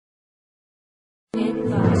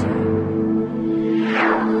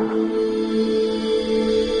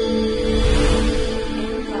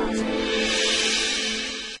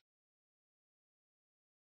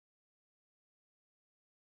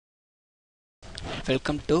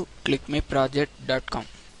Welcome to clickmeproject.com.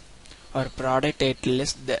 Our product title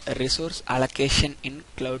is the resource allocation in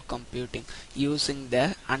cloud computing using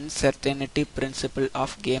the uncertainty principle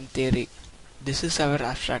of game theory. This is our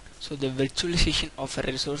abstract. So the virtualization of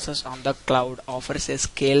resources on the cloud offers a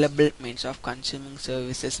scalable means of consuming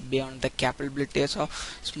services beyond the capabilities of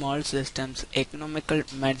small systems. Economical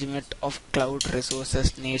management of cloud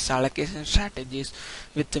resources needs allocation strategies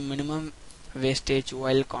with minimum wastage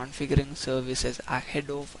while configuring services ahead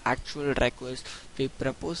of actual requests. We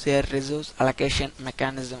propose a resource allocation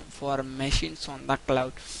mechanism for machines on the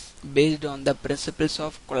cloud based on the principles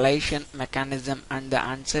of collision mechanism and the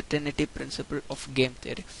uncertainty principle of game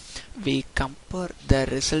theory. We compare the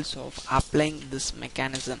results of applying this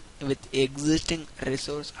mechanism with existing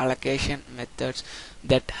resource allocation methods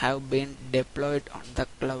that have been deployed on the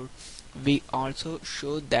cloud. We also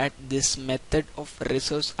show that this method of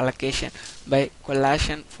resource allocation by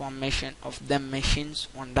collision formation of the machines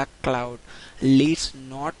on the cloud leads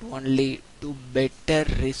not only to better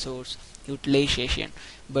resource utilization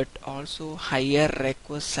but also higher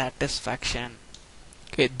request satisfaction.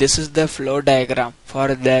 Okay, this is the flow diagram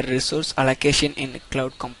for the resource allocation in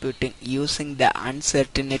cloud computing using the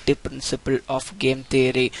uncertainty principle of game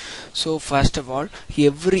theory. So first of all,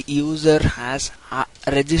 every user has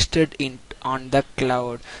registered in on the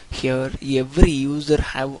cloud. Here every user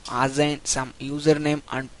have assigned some username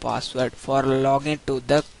and password for login to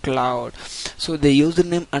the cloud. So the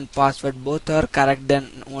username and password both are correct,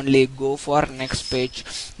 then only go for next page.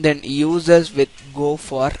 Then users with go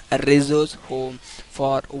for resource home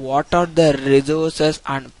for what are the resources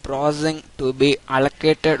and processing to be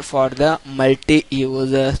allocated for the multi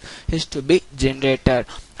users is to be generated.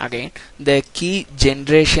 Again, the key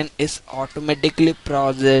generation is automatically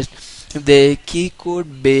processed. The key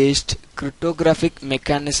code based cryptographic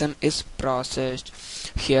mechanism is processed.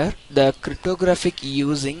 Here the cryptographic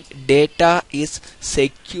using data is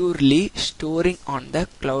securely storing on the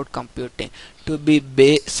cloud computing to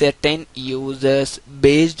be certain users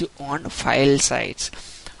based on file size.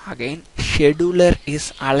 Again, scheduler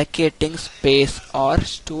is allocating space or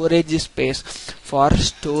storage space for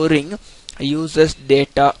storing users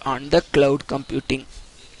data on the cloud computing.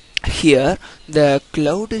 Here the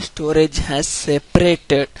cloud storage has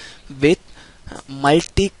separated with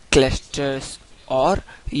multi clusters, or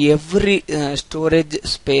every storage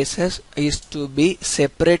spaces is to be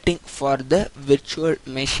separating for the virtual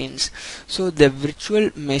machines. So the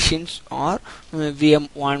virtual machines are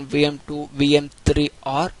VM1, VM2, VM3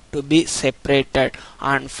 are to be separated,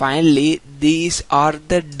 and finally these are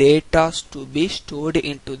the data to be stored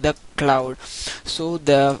into the cloud. So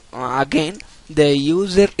the again the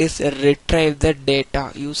user is retrieve the data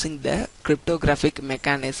using the cryptographic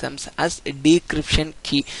mechanisms as a decryption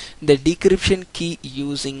key. The decryption key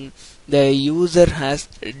using the user has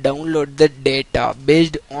download the data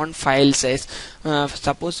based on file size.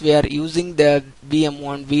 Suppose we are using the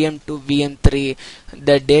VM1, VM2, VM3,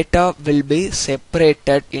 the data will be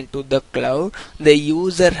separated into the cloud. The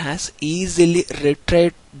user has easily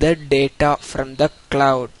retrieved the data from the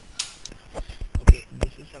cloud. Okay,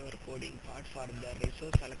 this is our coding part for the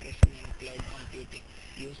resource allocation in cloud computing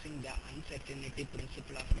using the uncertainty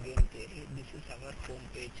principle of game theory. This is our home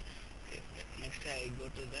page. Next I go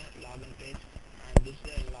to the login page, and this is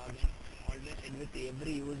the login. Always with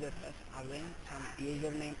every user has again some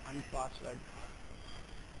username and password.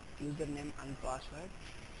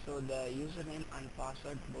 So the username and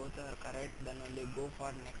password both are correct, then only go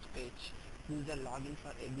for next page. This is the login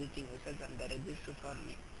for existing users and the register for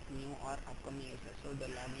new or upcoming users. So the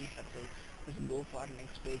login success. Just go for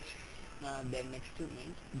next page. The next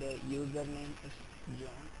means the username is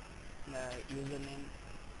John. The username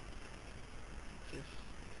is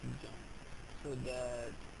John. So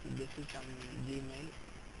this is some Gmail.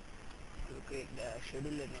 Okay, the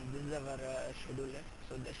scheduler name. This is our scheduler.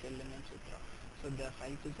 So the scheduler name Sutra. So the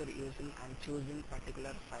file chooser using and choosing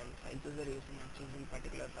particular file.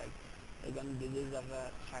 Again, this is our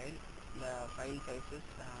file. The file size is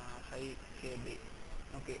 5 KB.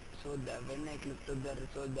 Okay, so when I click to the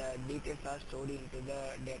details are stored into the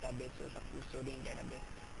database. So suppose stored in database.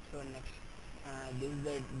 So next, this is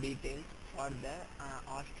the details for the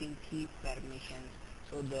asking key permissions.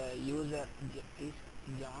 So the user is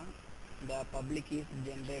John. The public is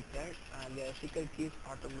generated, the secret key is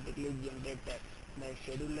automatically generated. The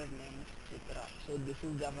scheduler name is Chitra. So this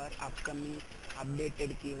is our upcoming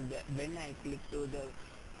updated key. When I click to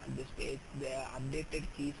this page, the updated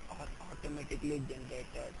keys are automatically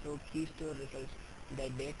generated. So key store results, the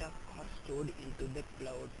data are stored into the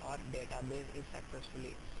cloud or database is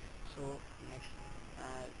successfully. So next,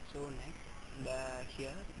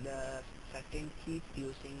 here the certain keys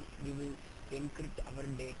using, we will encrypt our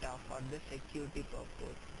data for the security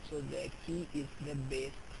purpose. So the key is the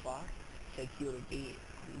base for security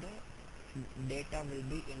and the data will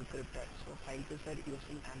be encrypted. So file chooser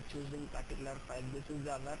using, I'm choosing particular file, this is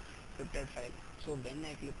our encrypted file. So when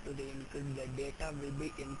I click to the encrypt, the data will be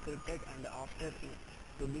encrypted and after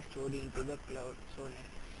to be stored into the cloud. So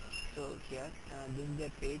next, so here this is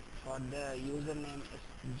the page for the username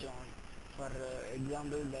is John. For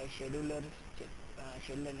example, the scheduler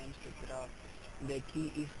scheduler name Chitra. The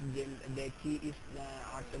key is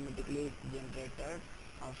automatically generated.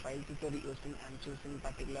 File chooser using, I'm choosing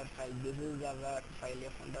particular file, this is our file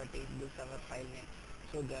f1.h, this is our file name.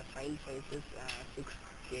 So the file size is 6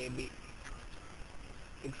 KB.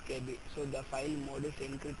 6 KB. So the file mode is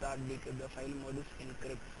encrypt or decrypt, the file mode is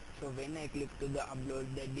encrypt. So when I click to the upload,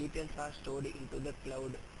 the details are stored into the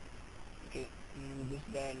cloud. Okay, this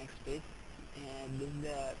is the next page, and this is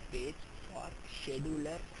the page for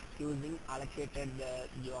scheduler using allocated the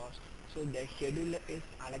jobs. So the scheduler is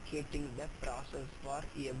allocating the process for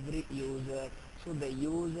every user. So the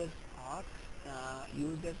users are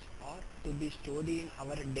to be stored in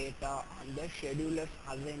our data on the schedulers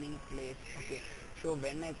assigning place. Okay, so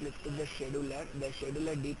when I click to the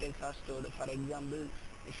scheduler details are stored. For example,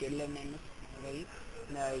 the scheduler name is Mangai,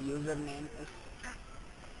 the username is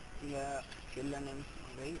scheduler name is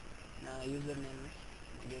Mangai, username is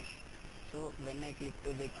Nagesh. So when I click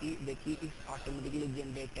to the key is automatically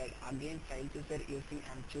generated. Again, file chooser using,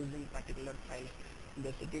 I'm choosing particular file.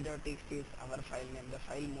 The city.txt is our file name. The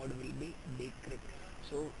file mode will be decrypt.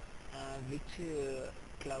 So which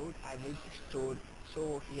cloud I will store.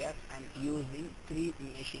 So here I'm using 3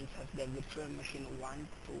 machines as the virtual machine 1,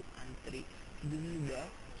 2 and 3. This is the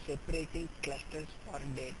separating clusters for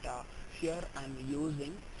data. Here I'm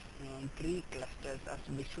using 3 clusters as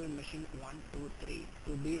virtual machine 1, 2, 3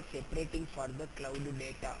 to be separating for the cloud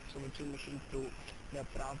data. So virtual machine 2, the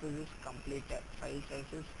process is completed, file size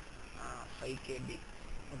is 5 KB.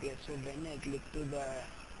 Okay, so when I click to the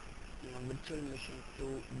virtual machine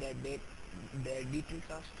 2, the details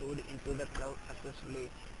are stored into the cloud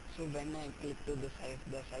successfully. So when I click to the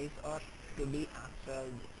size are to be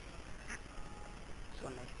answered. So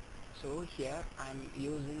next, so here I am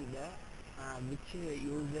using the which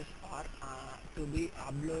users are to be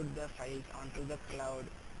upload the files onto the cloud.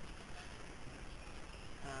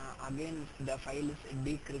 Again the file is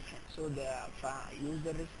decryption, so the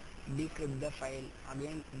user is decrypt the file.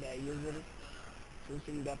 Again the user is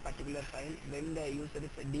choosing the particular file. When the user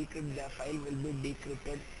is decrypt, the file will be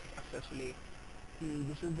decrypted successfully.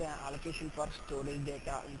 This is the allocation for storage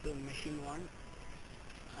data into machine 1,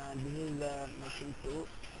 this is the machine 2,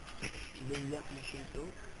 this is the machine 2.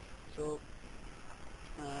 So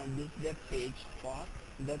this is the page for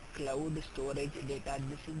the cloud storage data.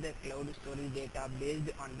 This is the cloud storage data based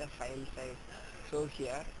on the file size. So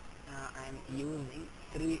here I am using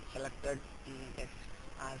 3 selected text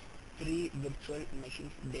as 3 virtual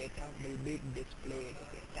machines data will be displayed.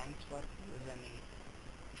 Okay, thanks for listening.